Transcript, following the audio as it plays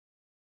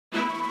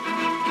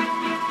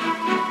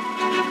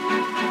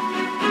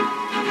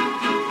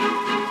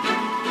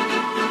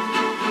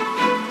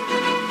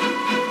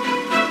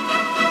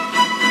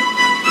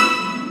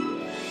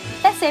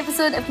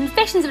episode of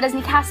Confessions of a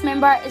Disney Cast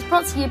Member is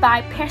brought to you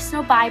by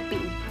Personal by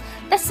Bee.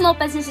 This small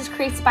business is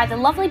created by the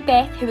lovely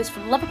Beth, who is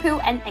from Liverpool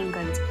in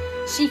England.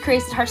 She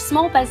created her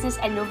small business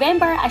in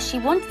November as she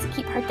wanted to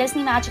keep her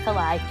Disney magic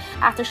alive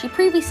after she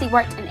previously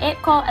worked in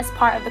Epcot as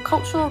part of the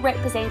Cultural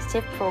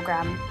Representative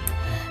Programme.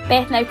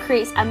 Beth now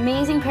creates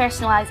amazing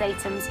personalised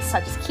items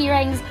such as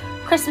keyrings,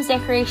 Christmas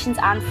decorations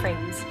and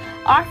frames.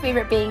 Our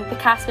favourite being the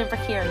cast member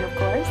keyring, of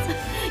course.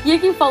 You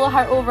can follow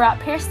her over at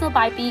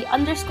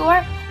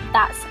personalbyb_,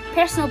 that's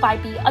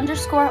personalbyb_ on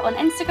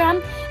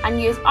Instagram, and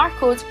use our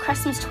code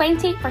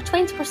Christmas20 for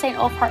 20%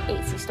 off her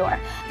Etsy store.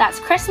 That's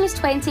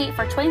Christmas20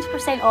 for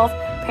 20% off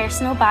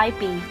Personal by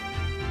Bee.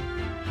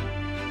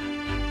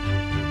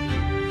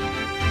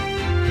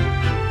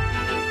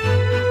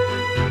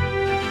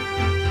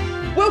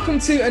 Welcome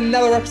to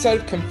another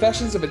episode of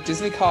Confessions of a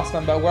Disney Cast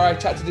Member, where I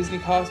chat to Disney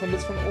cast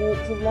members from all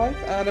walks of life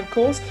and, of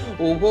course,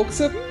 all walks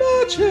of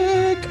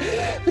magic.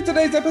 For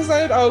today's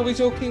episode, I'll be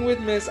talking with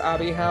Miss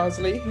Abby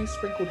Housley, who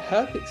sprinkled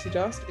her pixie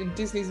dust in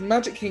Disney's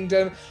Magic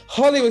Kingdom,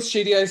 Hollywood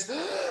Studios,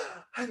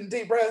 and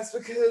deep breaths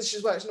because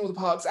she's worked in all the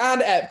parks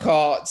and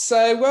Epcot.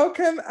 So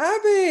welcome,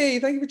 Abby.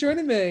 Thank you for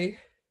joining me.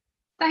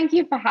 Thank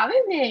you for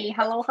having me.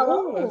 Hello.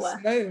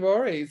 No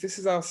worries. This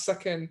is our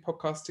second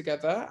podcast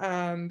together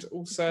and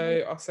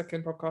also our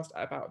second podcast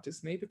about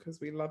Disney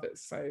because we love it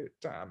so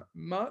damn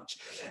much.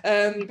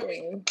 But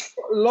we've got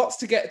lots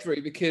to get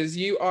through because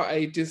you are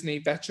a Disney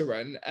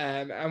veteran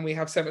and we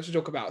have so much to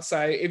talk about.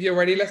 So if you're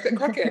ready, let's get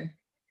cracking.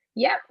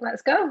 Yep,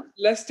 let's go.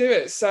 Let's do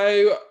it.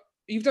 So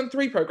you've done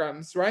 3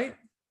 programs, right?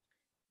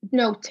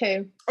 No,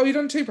 2. Oh, you've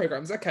done 2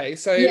 programs. Okay,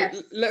 so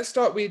yes. Let's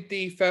start with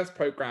the first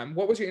program.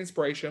 What was your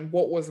inspiration?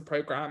 What was the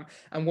program?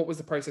 And what was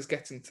the process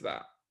getting to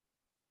that?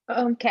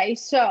 Okay,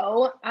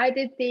 so I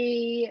did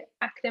the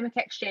academic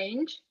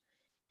exchange.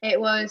 It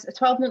was a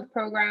 12-month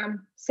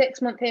program,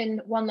 6 months in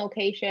one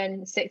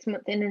location, 6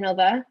 months in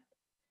another.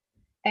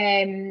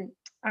 And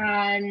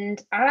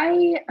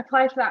I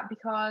applied for that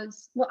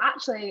because, well,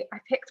 actually, I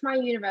picked my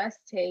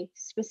university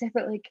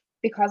specifically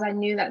because I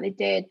knew that they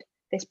did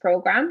this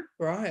program.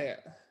 Right.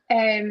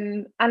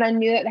 And I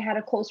knew that they had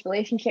a close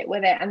relationship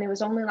with it, and there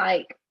was only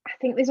I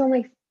think there's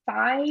only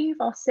 5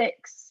 or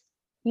 6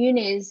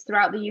 unis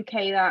throughout the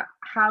UK that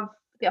have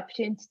the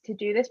opportunity to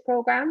do this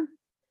program.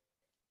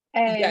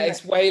 Yeah,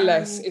 it's way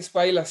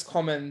less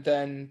common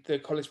than the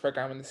college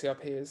program and the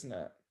CRP, isn't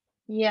it?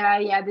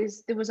 Yeah.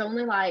 There was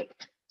only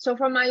so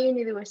from my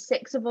uni there were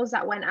 6 of us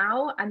that went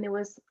out, and there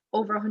was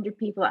over 100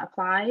 people that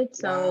applied.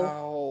 So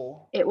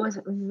wow. It was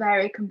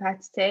very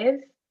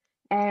competitive.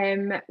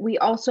 We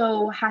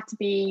also had to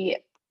be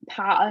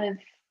part of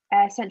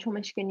Central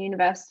Michigan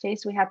University,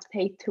 so we had to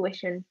pay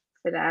tuition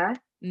for there.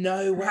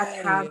 No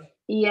way.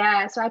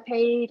 So I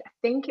paid, I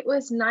think it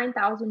was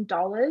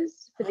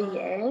 $9,000 for the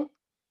year,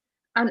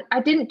 and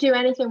I didn't do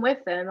anything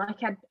with them. I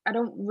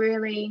don't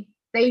really.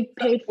 They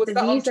paid for the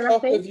visa.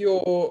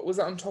 Was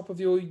that on top of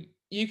your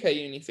UK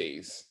uni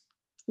fees?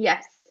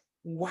 Yes.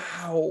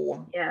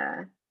 Wow.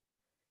 Yeah.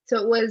 So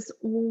it was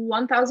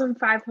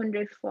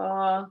 $1,500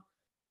 for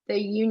the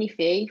uni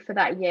fee for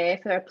that year,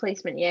 for a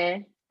placement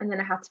year, and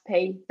then I had to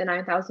pay the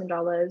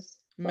 $9,000.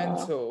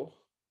 Mental.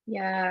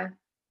 Yeah,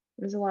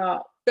 it was a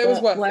lot. But it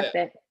was worth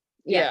it.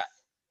 Yes. Yeah.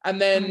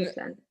 And then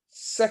 100%.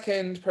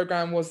 Second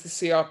program was the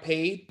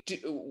CRP.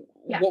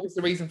 What was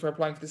the reason for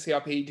applying for the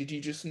CRP? Did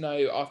you just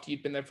know after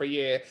you'd been there for a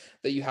year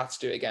that you had to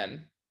do it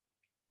again?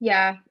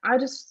 Yeah, I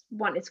just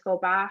wanted to go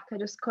back. I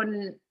just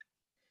couldn't.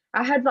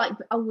 I had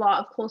a lot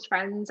of close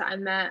friends that I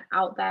met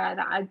out there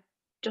that I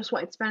just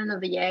wanted to spend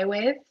another year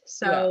with.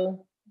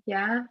 So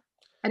yeah,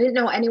 I didn't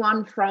know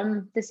anyone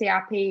from the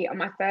CRP on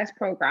my first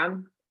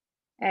program.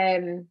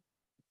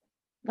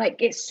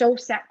 It's so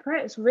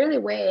separate. It's really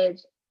weird.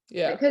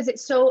 Yeah, because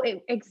it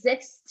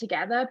exists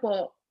together,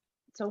 but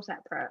so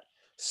separate.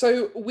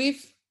 So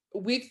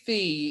with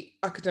the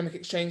academic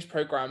exchange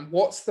program,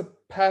 what's the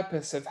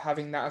purpose of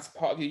having that as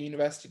part of your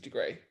university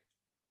degree?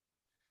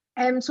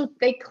 So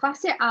they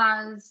class it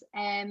as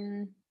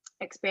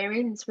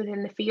experience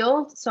within the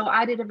field. So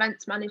I did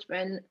events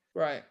management,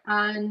 right,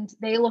 and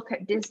they look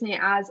at Disney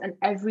as an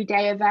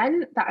everyday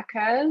event that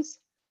occurs.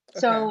 Okay.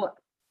 So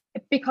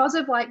because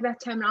of their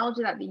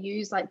terminology that they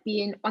use,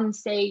 being on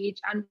stage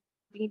and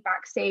being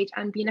backstage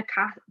and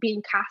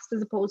being cast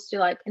as opposed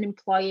to an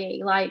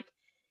employee,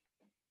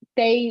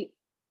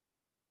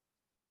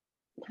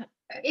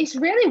 it's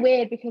really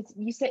weird because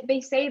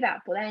they say that,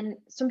 but then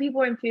some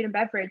people are in food and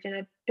beverage, and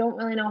I don't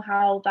really know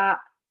how that.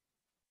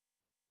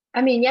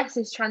 I mean, yes,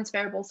 it's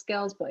transferable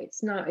skills, but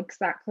it's not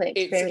exactly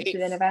experience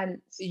within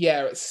events.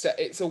 Yeah,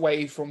 it's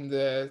away from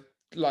the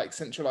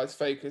centralized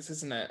focus,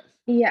 isn't it?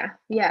 Yeah,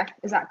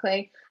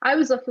 exactly. I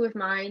was lucky with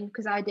mine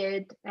because I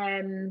did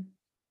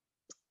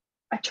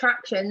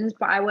attractions,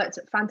 but I worked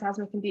at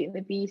Fantasmic and Beauty and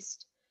the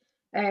Beast.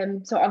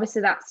 So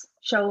obviously that's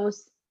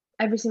shows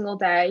every single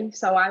day.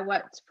 So I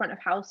worked front of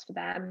house for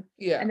them.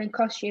 Yeah. And then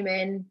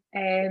costuming.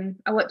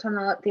 I worked on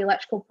the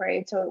electrical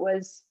parade, so it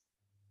was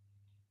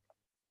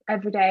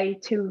every day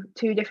two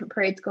different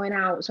parades going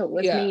out. So it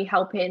was me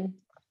helping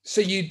So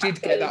you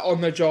did get that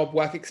on the job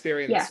work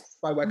experience Yes,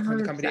 by working for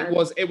the company.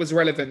 100%. It was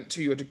relevant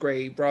to your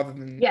degree rather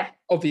than Yeah.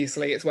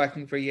 obviously it's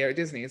working for a year at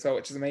Disney as well,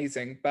 which is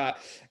amazing, but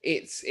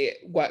it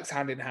works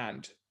hand in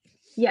hand.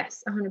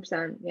 Yes,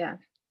 100%. Yeah.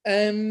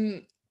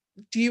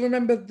 Do you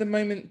remember the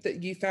moment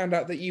that you found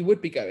out that you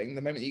would be going,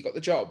 the moment that you got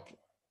the job?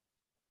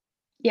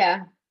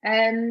 Yeah.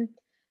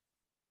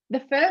 The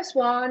first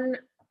one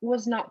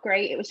was not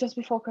great. It was just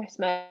before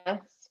Christmas,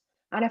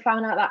 and I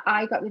found out that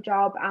I got the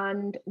job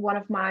and one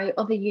of my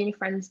other uni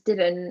friends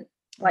didn't.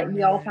 Like,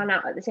 we all found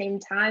out at the same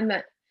time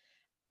that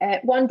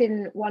one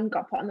didn't, one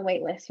got put on the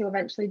wait list, who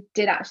eventually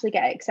did actually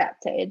get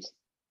accepted.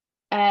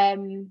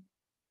 But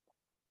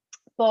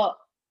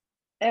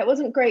it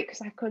wasn't great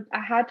because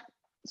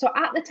so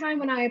at the time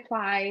when I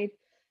applied,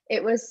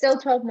 it was still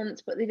 12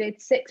 months, but they did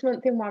 6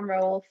 months in one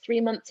role, 3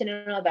 months in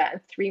another,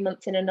 and 3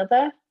 months in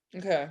another.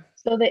 Okay.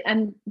 So they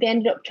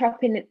ended up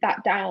chopping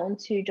that down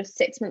to just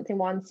 6 months in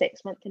one,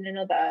 6 months in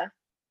another.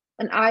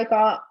 And I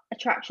got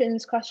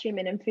attractions,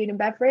 costuming, and food and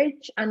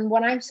beverage. And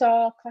when I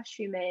saw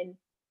costuming,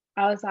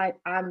 I was like,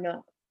 I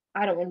don't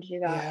want to do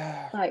that.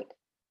 Yeah. Like,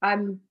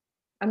 I'm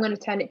going to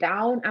turn it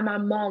down. And my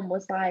mom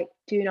was like,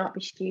 do not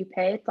be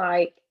stupid.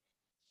 Like,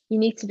 you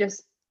need to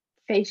just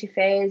face your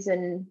fears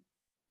and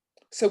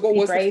So what be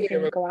was the brave fear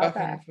and of go out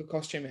working there. for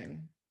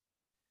costuming?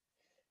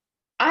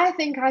 I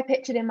think I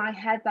pictured in my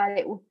head that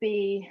it would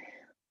be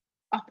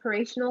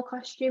operational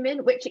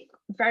costuming, which it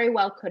very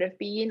well could have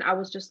been. I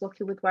was just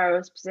lucky with where I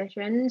was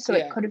positioned. So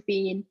Yeah. it could have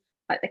been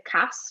like the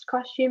cast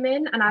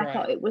costuming. And I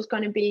thought it was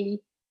going to be,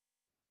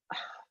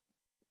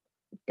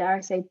 dare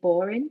I say,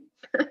 boring.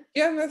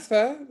 Yeah, that's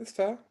fair. That's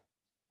fair.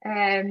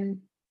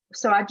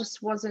 So I just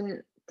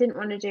didn't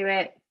want to do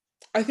it.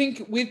 I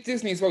think with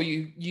Disney as well,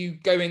 you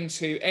go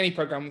into any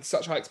program with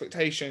such high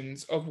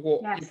expectations of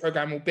what your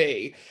program will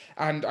be,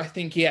 and I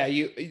think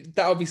that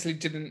obviously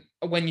didn't,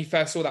 when you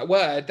first saw that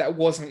word, that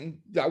wasn't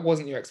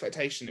your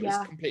expectation. It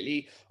was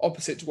completely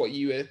opposite to what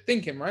you were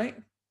thinking, right?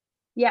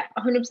 Yeah,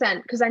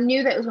 100%. Because I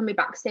knew that it was going to be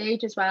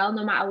backstage as well.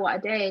 No matter what I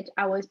did,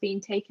 I was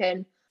being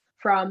taken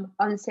from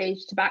on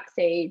stage to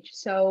backstage,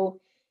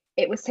 so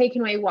it was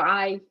taking away what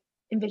I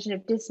envisioned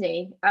of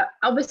Disney.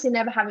 Obviously,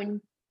 never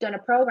having done a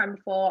program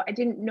before, I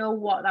didn't know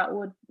what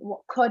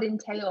could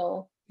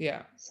entail.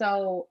 Yeah.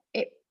 So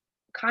it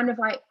kind of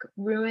like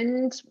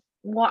ruined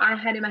what I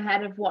had in my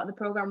head of what the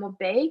program would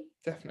be.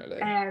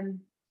 Definitely. I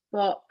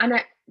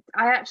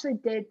actually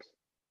did.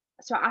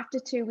 So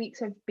after 2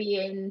 weeks of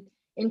being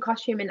in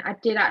costuming, I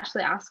did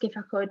actually ask if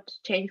I could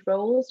change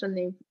roles, and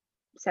they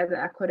said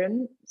that I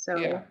couldn't. So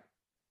yeah.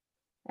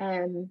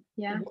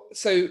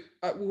 So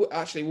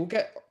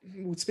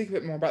we'll speak a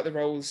bit more about the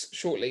roles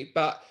shortly,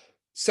 but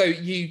so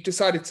you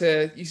decided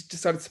to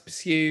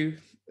pursue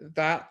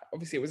that.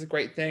 Obviously it was a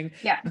great thing.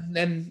 Yeah. And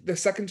then the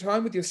second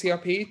time with your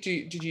CRP, do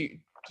you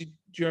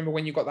remember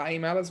when you got that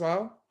email as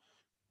well?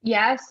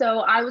 Yeah,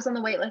 so I was on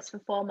the wait list for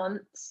 4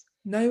 months.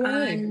 No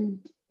way. And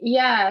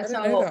yeah, I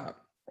didn't know that.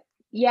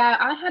 Yeah,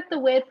 I had the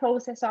weird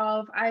process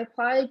of, I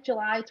applied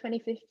July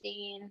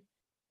 2015,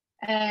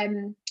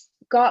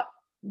 got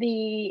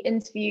the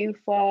interview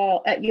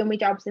at Yummy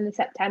Jobs in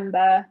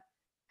September,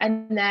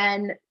 and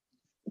then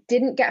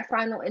didn't get a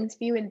final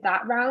interview in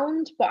that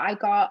round, but I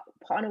got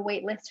put on a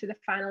wait list for the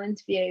final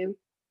interview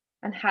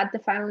and had the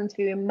final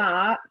interview in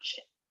March.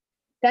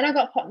 Then I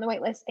got put on the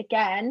wait list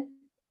again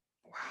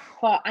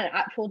for an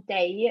actual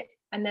date,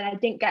 and then I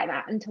didn't get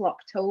that until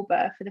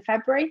October for the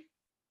February.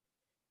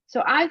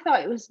 So I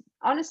thought it was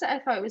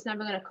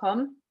never going to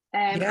come.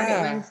 And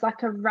it was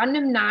like a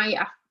random night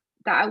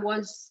that I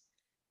was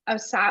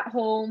sat at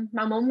home.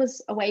 My mum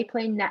was away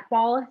playing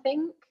netball, I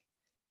think.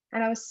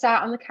 And I was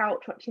sat on the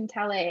couch watching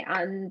telly,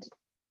 and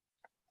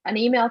an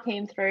email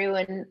came through.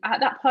 And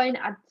at that point,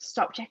 I'd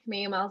stopped checking my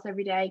emails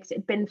every day because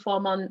it'd been 4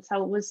 months.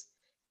 It was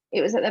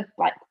at the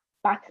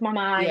back of my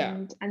mind.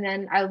 Yeah. And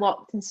then I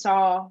looked and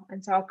saw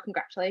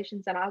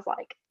congratulations, and I was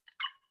like,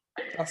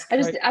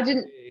 I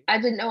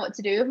didn't know what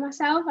to do with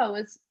myself.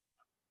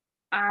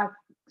 I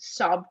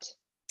sobbed.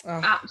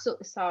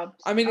 Absolutely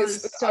sobbed. I mean,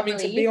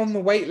 to be on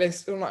the wait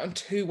list, on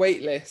 2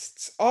 wait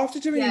lists after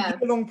doing a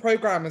year-long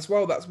program as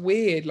well, that's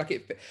weird.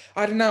 Like,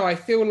 I don't know, I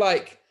feel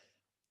like,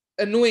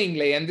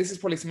 annoyingly, and this is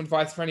probably some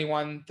advice for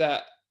anyone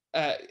that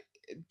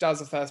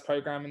does a first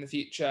program in the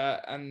future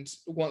and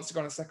wants to go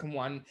on a second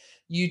one,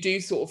 you do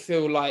sort of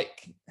feel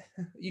like,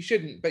 you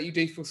shouldn't, but you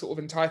do feel sort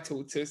of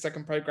entitled to a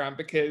second program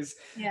because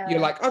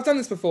you're like, I've done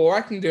this before,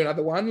 I can do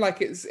another one.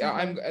 Like, it's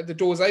the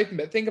door's open.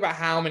 But think about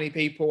how many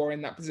people are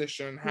in that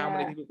position and how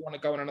many people want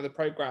to go on another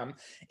program.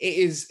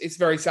 It's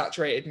very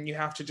saturated, and you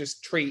have to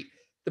just treat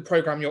the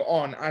program you're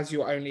on as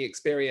your only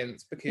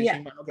experience, because you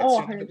might not get to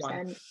another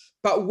one.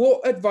 But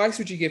what advice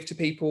would you give to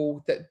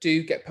people that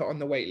do get put on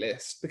the wait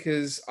list?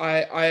 Because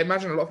I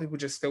imagine a lot of people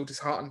just feel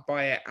disheartened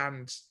by it,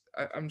 and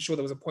I'm sure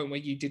there was a point where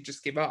you did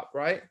just give up,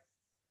 right?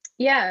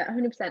 Yeah,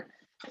 100%.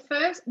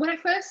 When I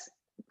first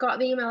got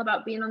the email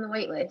about being on the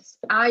wait list,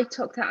 I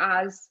took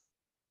that as,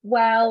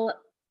 well,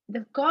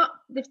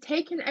 they've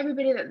taken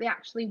everybody that they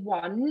actually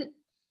want,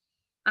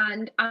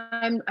 and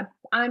I'm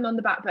on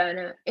the back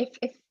burner.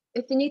 If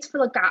if they need to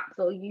fill a gap,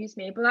 they'll use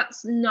me, but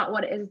that's not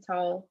what it is at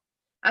all.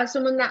 As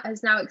someone that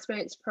has now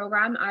experienced the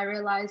program, I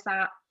realize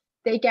that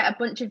they get a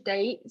bunch of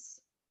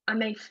dates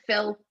and they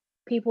fill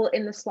people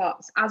in the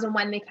slots as and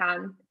when they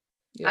can.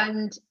 Yeah.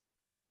 And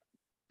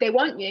they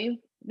want you.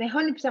 They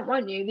 100%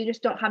 want you. They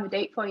just don't have a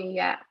date for you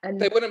yet. And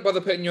they wouldn't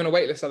bother putting you on a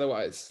wait list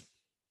otherwise.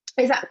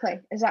 Exactly.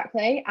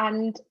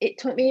 And it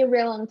took me a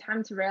real long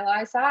time to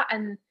realize that.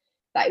 And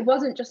that it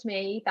wasn't just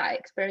me that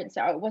experienced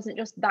it, or it wasn't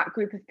just that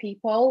group of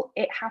people.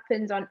 It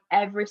happens on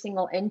every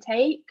single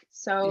intake.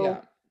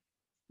 So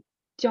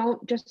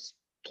don't just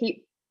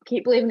keep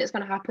believing it's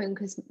going to happen,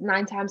 because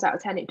 9 times out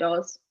of 10 it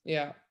does.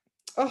 Yeah.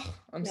 Oh,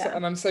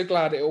 I'm so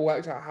glad it all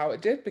worked out how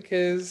it did,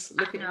 because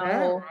look at you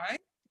now, right?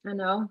 I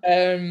know.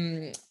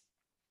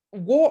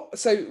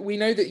 So we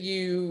know that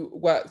you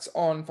worked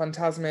on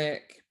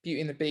Fantasmic,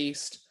 Beauty and the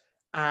Beast,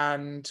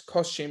 and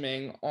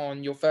costuming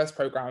on your first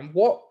program.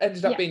 What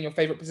ended up being your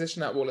favorite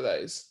position out of all of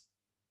those,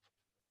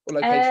 or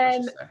location, I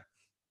should say?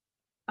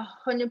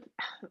 100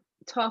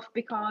 tough,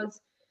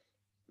 because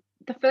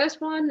the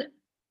first one,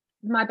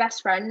 my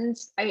best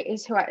friends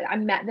is who I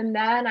met them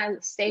there, and I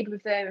stayed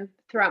with them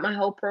throughout my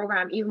whole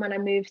program, even when I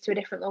moved to a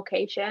different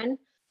location.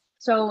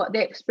 So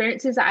the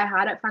experiences that I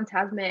had at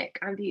Fantasmic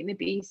and Beauty and the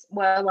Beast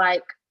were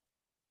like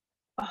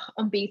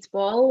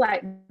unbeatable.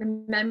 Like, the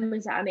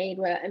memories that I made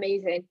were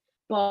amazing.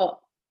 But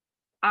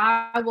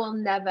I will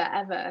never,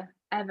 ever,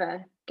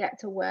 ever get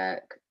to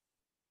work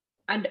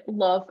and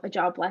love a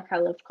job like I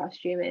loved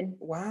costuming.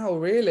 Wow,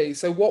 really?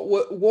 So what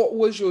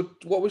was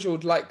your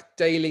like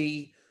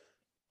daily,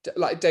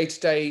 like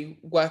day-to-day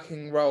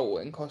working role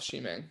in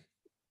costuming?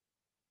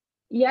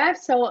 Yeah,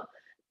 so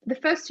the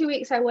first 2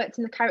 weeks I worked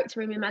in the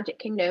character room in Magic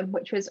Kingdom,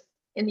 which was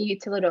in the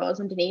Utilidors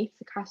underneath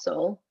the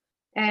castle,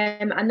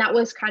 and that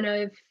was kind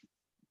of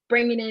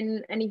bringing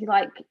in any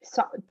like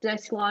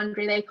dirty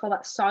laundry. They call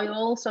that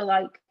soil. So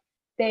like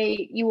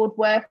you would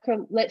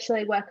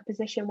literally work a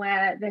position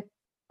where the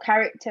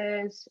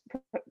character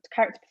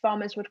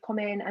performers would come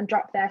in and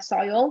drop their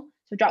soil,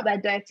 so drop their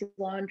dirty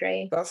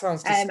laundry. That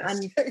sounds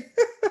disgusting. And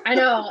I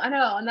know,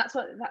 and that's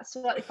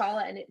what they call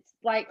it. And it's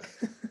like,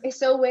 it's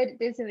so weird at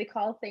Disney, they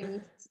call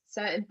things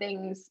certain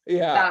things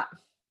that,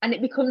 and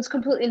it becomes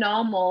completely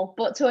normal,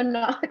 but to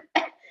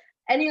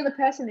any other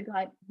person, they'd be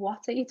like, what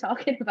are you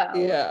talking about?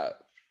 Yeah.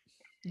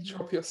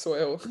 Drop your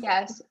soil.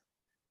 Yes.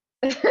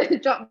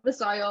 Drop the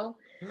soil.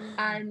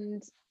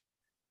 And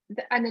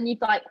then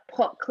you'd like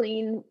put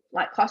clean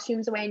like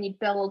costumes away, and you'd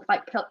build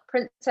like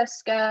princess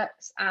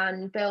skirts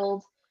and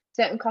build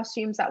certain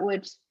costumes that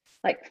would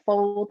like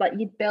fold. Like,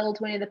 you'd build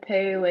Winnie the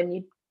Pooh and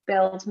you'd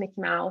build Mickey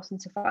Mouse and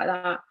stuff like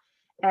that.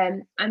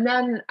 And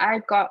then I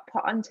got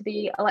put onto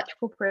the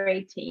electrical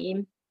parade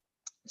team.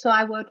 So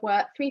I would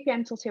work 3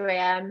 p.m. till 2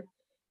 a.m.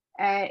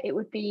 It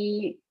would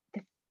be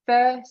the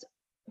first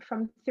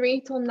from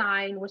 3 till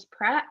 9 was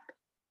prep.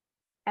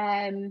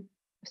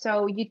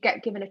 So you'd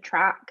get given a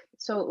track.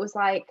 So it was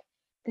like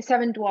the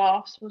 7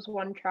 Dwarfs was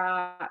one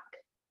track.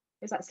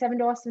 It was like 7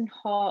 Dwarfs and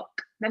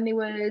Hawk. Then there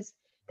was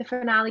the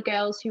finale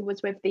girls, who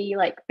was with the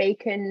like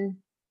bacon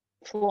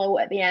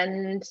float at the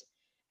end.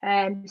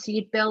 So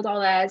you'd build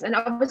all theirs, and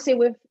obviously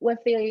with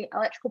the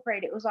electrical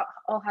parade, it was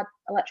all had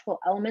electrical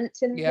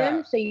elements in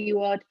them. So you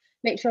would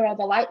make sure all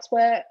the lights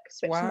work,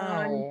 switch them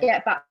on,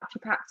 get battery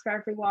packs for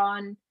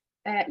everyone.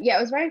 It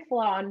was very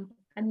full on.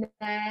 And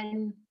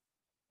then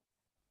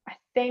I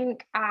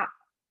think at,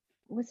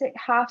 was it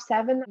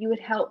 7:30, you would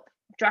help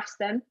dress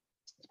them,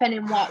 depending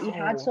on what you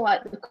had. So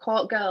like the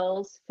court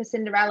girls for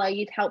Cinderella,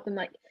 you'd help them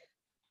like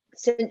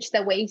cinch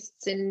their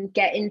waists and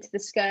get into the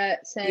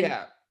skirts and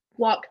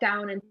walk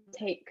down and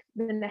take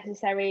the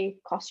necessary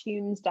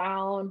costumes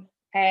down,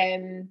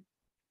 and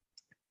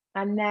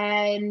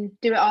then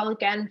do it all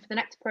again for the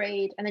next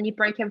parade. And then you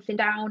break everything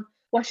down,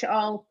 wash it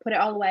all, put it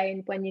all away,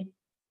 and when you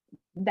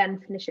then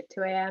finish at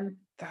 2 a.m.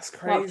 That's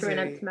crazy. Walk through an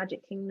empty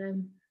Magic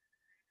Kingdom.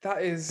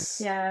 That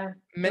is mental.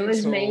 It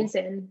was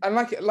amazing. And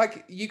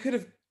like you could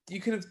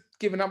have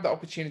given up that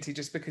opportunity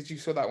just because you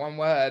saw that one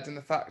word, and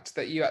the fact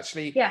that you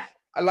actually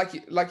like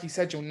you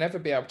said, you'll never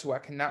be able to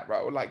work in that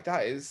role. Like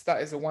that is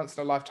a once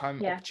in a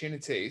lifetime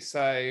opportunity.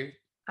 So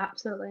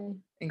absolutely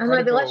incredible. And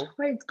like the electrical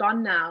parade's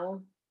gone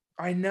now.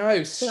 I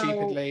know,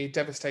 stupidly,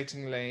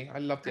 devastatingly. I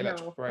love the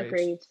electrical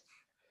parade.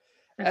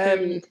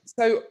 Agreed.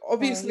 So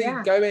obviously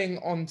going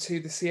on to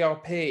the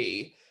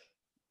CRP,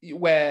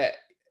 where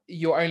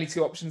your only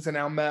 2 options are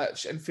now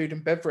merch and food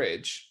and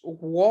beverage,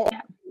 what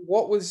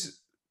was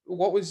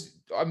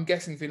I'm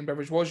guessing food and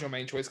beverage was your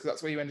main choice because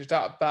that's where you ended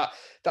up, but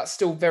that's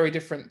still very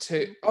different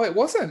to it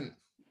wasn't?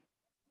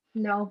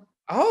 No.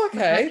 Oh,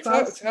 okay.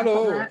 Tell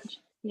all.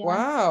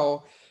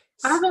 Wow.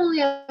 I've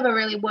only ever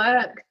really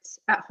worked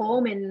at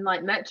home in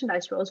like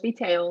merchandise roles,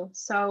 retail,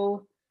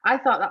 so I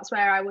thought that's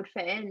where I would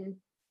fit in,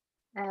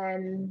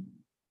 and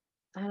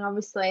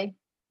obviously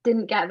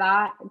didn't get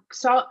that.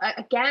 So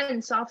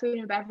again, saw food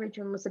and beverage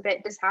and was a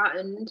bit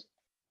disheartened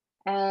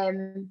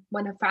when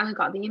I finally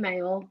got the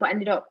email, but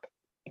ended up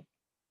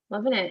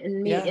loving it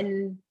and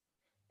meeting.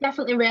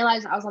 Definitely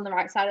realized I was on the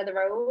right side of the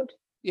road.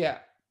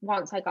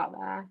 Once I got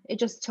there, it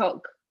just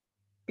took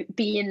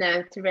being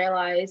there to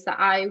realize that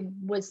I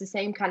was the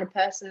same kind of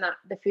person that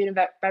the food and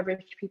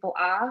beverage people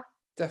are.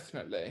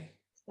 Definitely.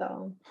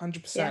 So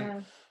 100%. yeah.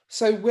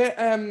 So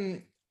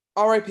we're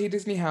RIP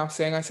Disney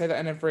housing. I say that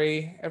in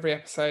every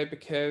episode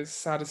because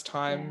saddest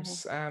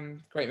times,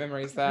 great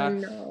memories there.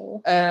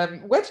 No.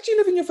 Where did you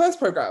live in your first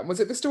program? Was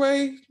it Vista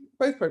Way,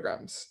 both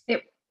programs?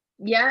 It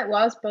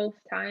was both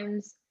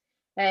times.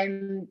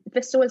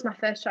 Vista was my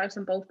first choice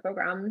on both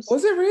programs.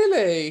 Was it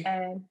really?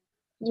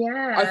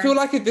 Yeah. I feel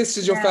like if this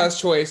is your first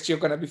choice, you're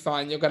going to be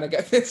fine. You're going to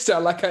get Vista.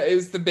 Like, it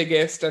is the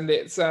biggest, and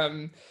it's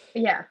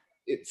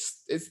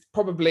it's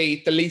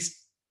probably the least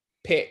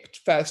picked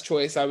first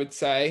choice, I would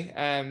say,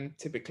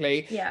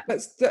 typically. Yeah.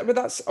 But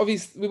that's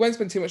obvious. We won't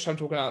spend too much time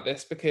talking about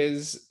this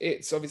because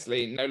it's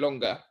obviously no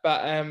longer.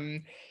 But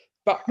I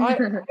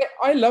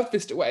love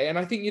Vista Way, and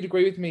I think you'd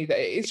agree with me that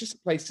it is just a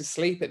place to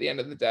sleep at the end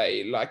of the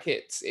day. Like,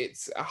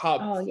 it's a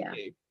hub for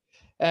you.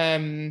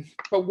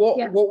 But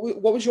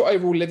what was your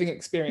overall living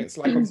experience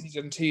like? Obviously,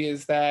 you've done 2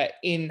 years there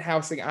in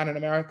housing and in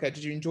America.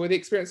 Did you enjoy the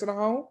experience on a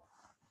whole?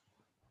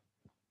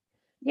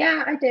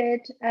 Yeah, I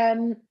did.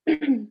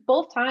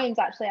 Both times,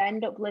 actually, I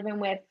ended up living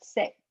with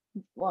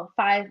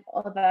 5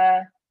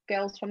 other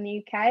girls from the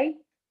UK.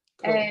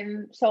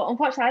 Cool. So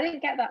unfortunately, I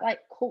didn't get that like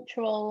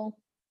cultural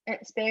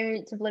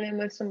experience of living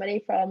with somebody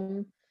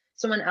from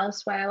someone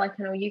elsewhere, like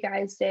I know you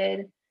guys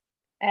did.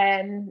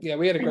 Yeah,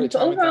 we had a great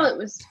time. Overall, it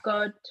was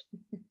good.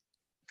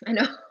 I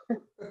know.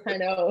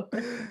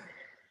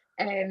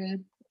 I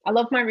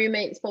love my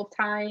roommates both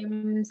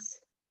times.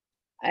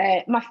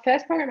 My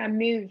first program, I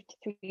moved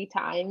 3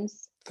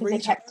 times.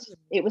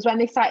 It was when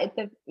they started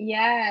so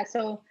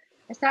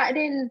I started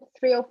in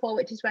 304,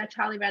 which is where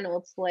Charlie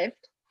Reynolds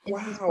lived in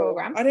his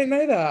program. I didn't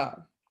know that.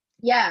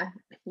 Yeah,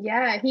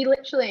 he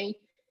literally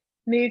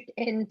moved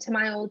into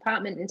my old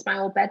apartment, into my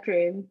old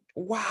bedroom.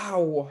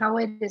 Wow. How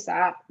weird is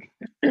that?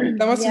 That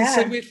must be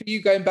so weird for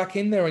you going back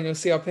in there on your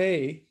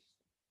CRP.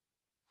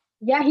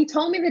 Yeah, he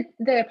told me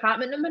the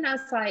apartment number, and I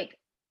was like,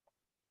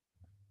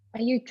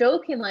 are you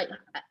joking? Like,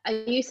 are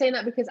you saying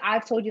that because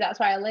I've told you that's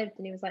where I lived?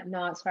 And he was like,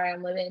 no, that's where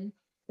I'm living.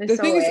 The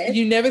thing is,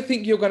 you never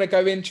think you're going to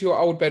go into your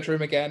old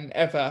bedroom again,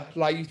 ever.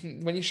 Like,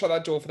 when you shut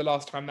that door for the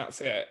last time, that's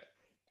it.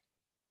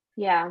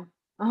 Yeah,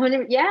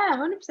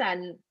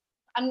 100%.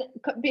 And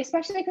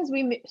especially because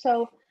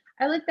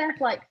I lived there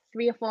for like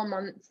 3 or 4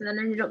 months, and then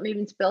ended up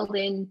moving to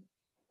building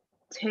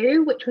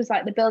 2, which was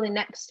like the building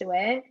next to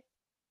it,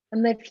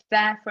 and lived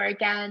there for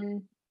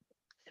again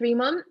 3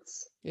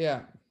 months.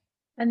 Yeah.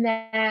 And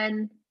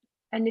then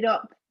ended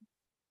up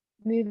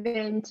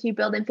moving to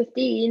building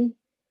 15,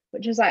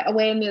 which was like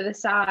away on the other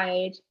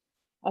side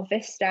of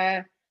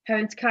Vista,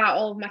 having to cart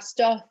all of my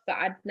stuff that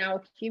I'd now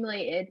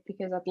accumulated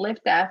because I'd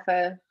lived there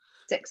for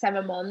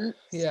 6-7 months.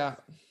 Yeah.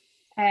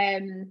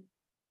 And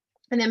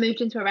then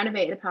moved into a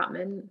renovated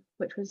apartment,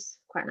 which was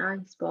quite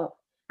nice.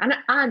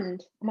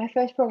 And my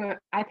first program,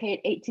 I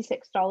paid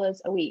 $86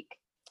 a week.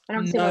 And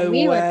obviously when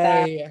we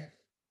lived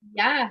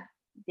there,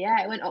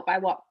 it went up by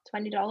what,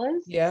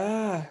 $20?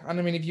 Yeah. And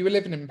I mean, if you were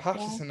living in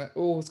Patterson, it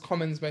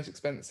Commons most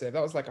expensive.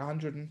 That was like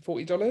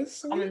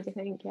 $140. Commons, I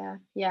think, yeah.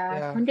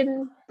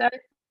 130,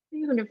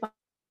 140,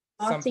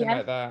 something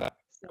like that.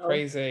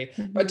 Crazy.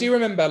 But I do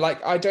remember,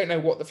 like, I don't know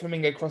what the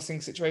Flamingo Crossing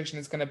situation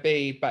is going to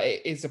be, but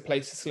it is a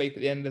place to sleep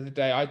at the end of the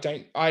day. I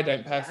don't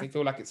personally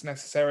feel like it's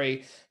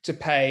necessary to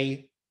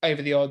pay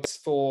over the odds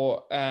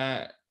for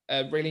a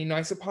really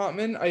nice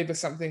apartment over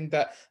something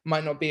that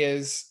might not be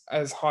as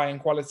high in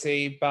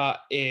quality, but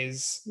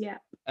is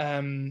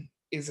a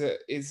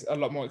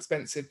lot more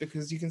expensive,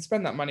 because you can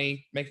spend that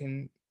money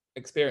making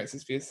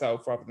experiences for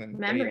yourself rather than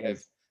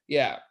memories.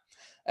 Yeah.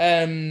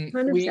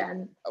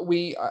 100%.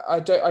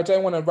 I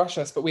don't want to rush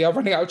us, but we are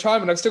running out of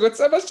time, and I've still got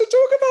so much to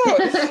talk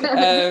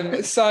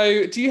about.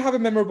 So do you have a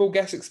memorable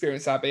guest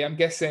experience, Abby? I'm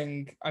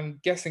guessing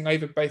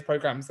over both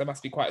programs there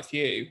must be quite a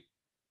few.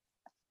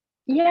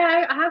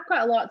 Yeah, I have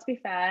quite a lot, to be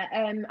fair.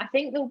 I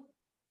think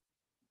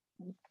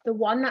the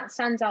one that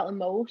stands out the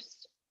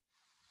most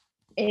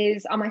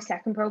is on my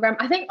second program.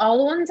 I think all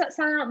the ones that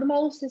stand out the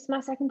most is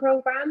my second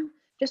program,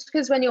 just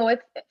because when you're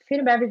with food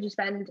and beverage, you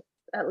spend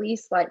at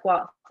least like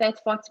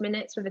 30-40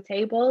 minutes with a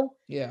table.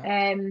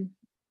 Yeah.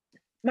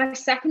 My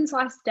second to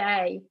last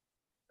day,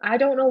 I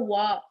don't know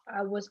what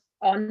I was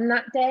on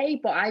that day,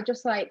 but I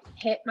just like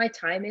hit my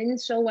timing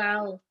so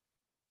well,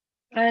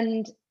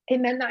 and it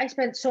meant that I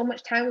spent so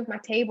much time with my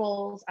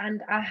tables,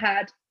 and I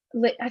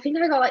think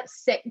I got like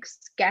 6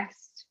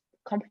 guest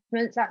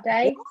compliments that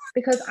day. What?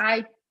 Because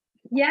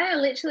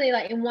literally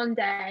like in one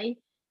day,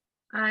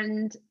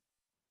 and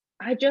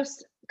I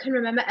just can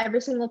remember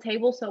every single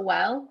table so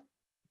well.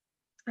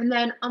 And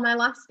then on my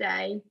last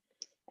day,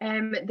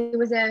 there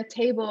was a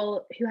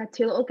table who had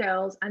 2 little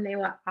girls, and they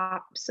were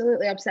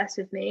absolutely obsessed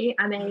with me,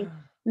 and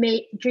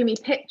they drew me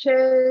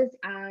pictures,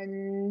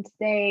 and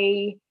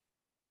they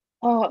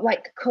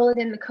coloured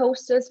in the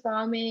coasters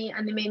for me,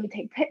 and they made me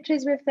take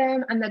pictures with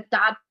them, and the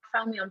dad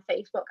found me on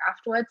Facebook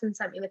afterwards and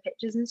sent me the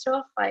pictures and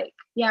stuff. Like,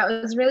 yeah,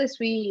 it was really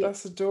sweet.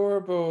 That's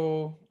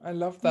adorable. I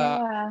love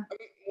that. Yeah.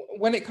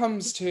 when it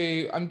comes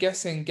to, I'm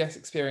guessing guest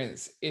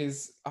experience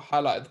is a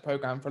highlight of the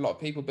program for a lot of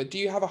people, but do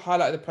you have a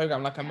highlight of the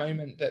program, like a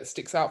moment that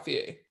sticks out for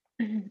you?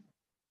 Do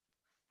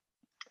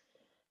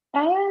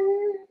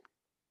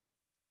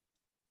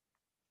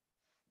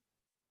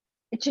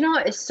you know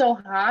what? It's so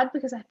hard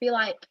because I feel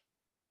like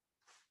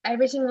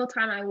every single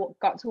time I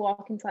got to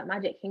walk into like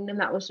Magic Kingdom,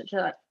 that was such a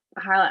like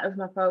highlight of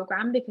my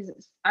program because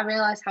I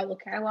realized how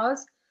lucky I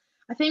was.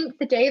 I think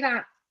the day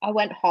that I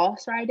went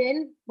horse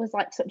riding was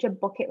like such a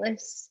bucket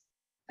list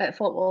at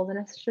Fort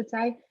Wilderness, I should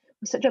say.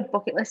 It was such a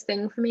bucket list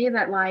thing for me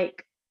that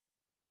like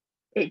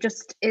it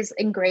just is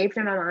engraved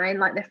in my mind.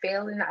 Like the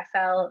feeling that I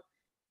felt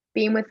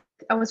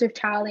I was with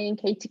Charlie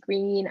and Katie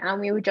Green,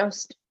 and we were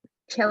just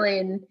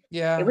chilling.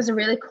 Yeah. It was a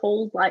really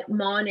cold like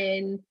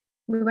morning.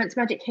 We went to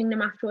Magic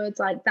Kingdom afterwards.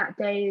 Like that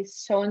day is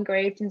so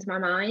engraved into my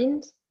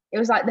mind. It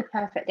was like the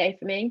perfect day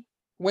for me.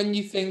 When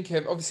you think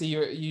of, obviously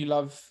you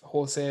love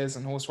horses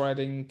and horse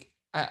riding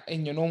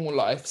in your normal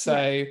life,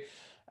 so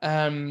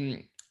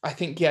I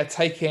think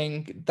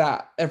taking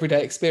that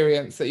everyday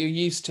experience that you're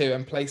used to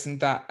and placing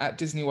that at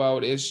Disney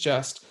World is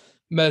just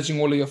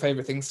merging all of your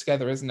favorite things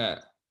together, isn't it?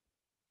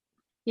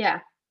 Yeah.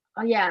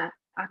 Oh yeah.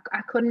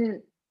 I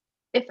couldn't,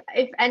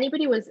 if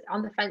anybody was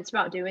on the fence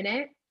about doing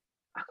it,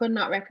 I could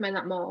not recommend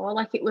that more.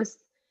 Like it was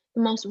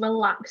the most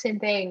relaxing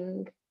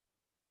thing,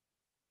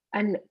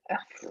 and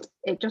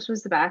it just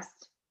was the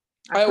best.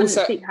 I couldn't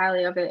speak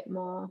highly of it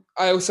more.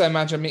 I also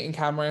imagine meeting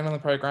Cameron on the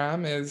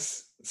program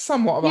is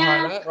somewhat of a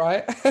highlight,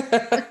 right?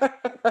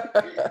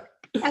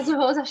 I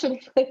suppose I should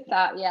have clicked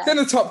that. Yeah, it's in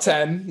the top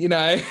 10, you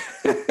know.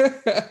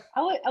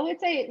 I would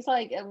say it's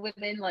like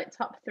within like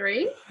top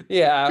 3.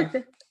 Yeah.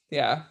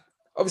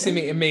 Obviously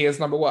meeting me is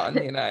number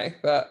 1, you know,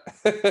 but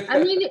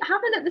I mean it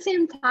happened at the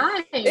same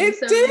time. It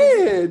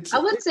did. I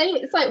would say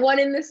it's like one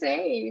in the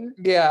same.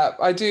 Yeah,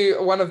 I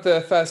do. One of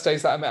the first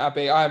days that I met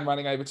Abby, I am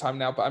running over time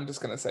now, but I'm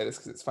just going to say this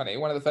because it's funny.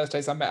 One of the first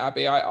days I met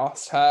Abby, I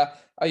asked her,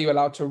 "Are you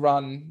allowed to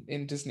run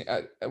in Disney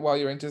while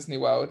you're in Disney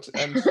World?"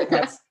 And she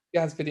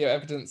has video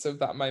evidence of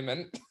that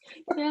moment.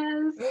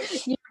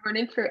 Yes, you're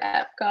running through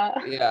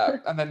Epcot. Yeah,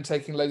 and then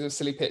taking loads of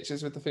silly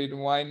pictures with the food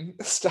and wine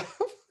stuff.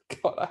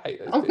 God, I hate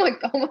those. Oh my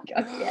god,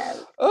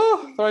 yes.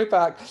 Oh,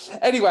 throwback.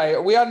 Anyway,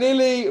 we are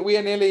nearly,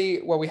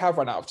 well, we have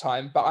run out of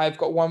time, but I've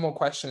got one more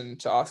question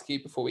to ask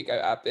you before we go,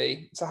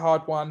 Abby. It's a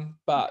hard one,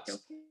 but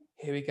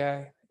here we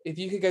go. If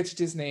you could go to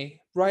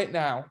Disney right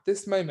now,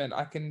 this moment,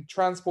 I can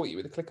transport you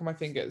with a click of my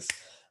fingers.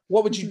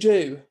 What would you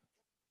do?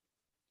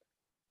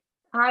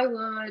 I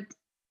would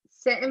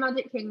sit in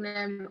Magic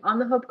Kingdom on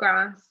the hub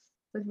grass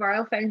with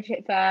Royal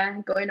Friendship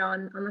Fair going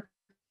on the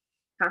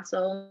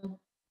castle,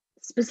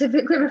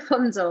 specifically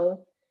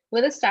Rapunzel,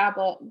 with a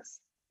Starbucks,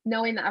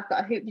 knowing that I've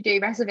got a Hoop-de-Doo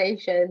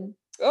reservation.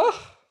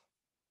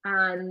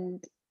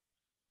 And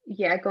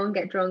go and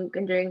get drunk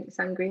and drink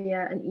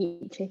sangria and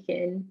eat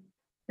chicken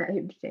at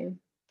Hoop-de-Doo.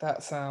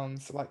 That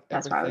sounds like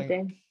that's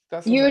everything. What I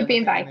would do. You would be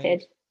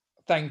invited.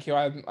 Thank you.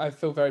 I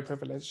feel very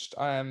privileged.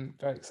 I am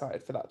very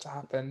excited for that to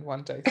happen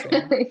one day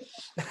soon.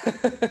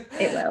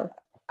 It will.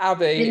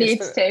 Abby, it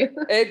needs to.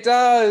 It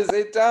does.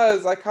 I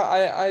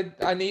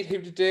need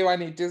Hoop-de-Doo. I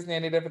need Disney. I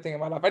need everything in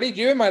my life. I need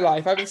you in my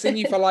life. I haven't seen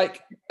you for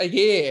like a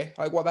year.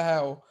 Like, what the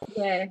hell?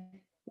 Yeah.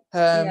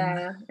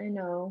 Yeah, I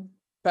know.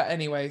 But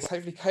anyways,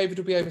 hopefully COVID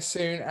will be over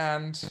soon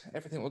and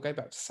everything will go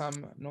back to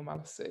some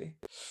normalcy.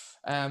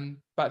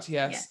 But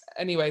yes.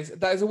 Anyways,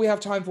 that is all we have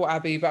time for,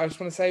 Abby. But I just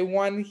want to say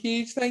one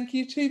huge thank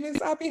you to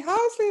Miss Abby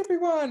Housley,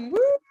 everyone.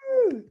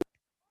 Woo!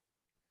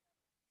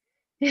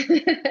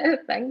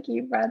 Thank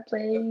you,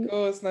 Bradley. Of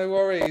course, no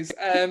worries.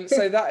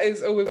 So that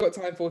is all we've got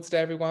time for today,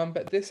 everyone.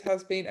 But this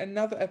has been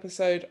another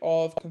episode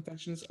of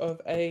Confessions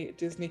of a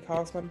Disney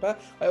Cast Member.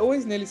 I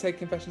always nearly say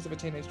Confessions of a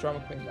Teenage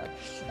Drama Queen though.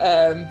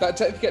 But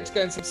don't forget to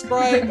go and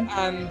subscribe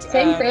and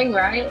same thing,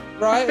 right?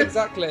 Right,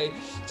 exactly.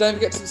 Don't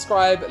forget to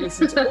subscribe,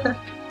 listen to all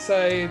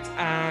episodes,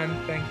 and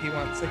thank you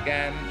once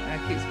again.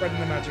 Keep spreading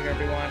the magic,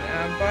 everyone,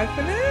 and bye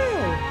for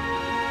now.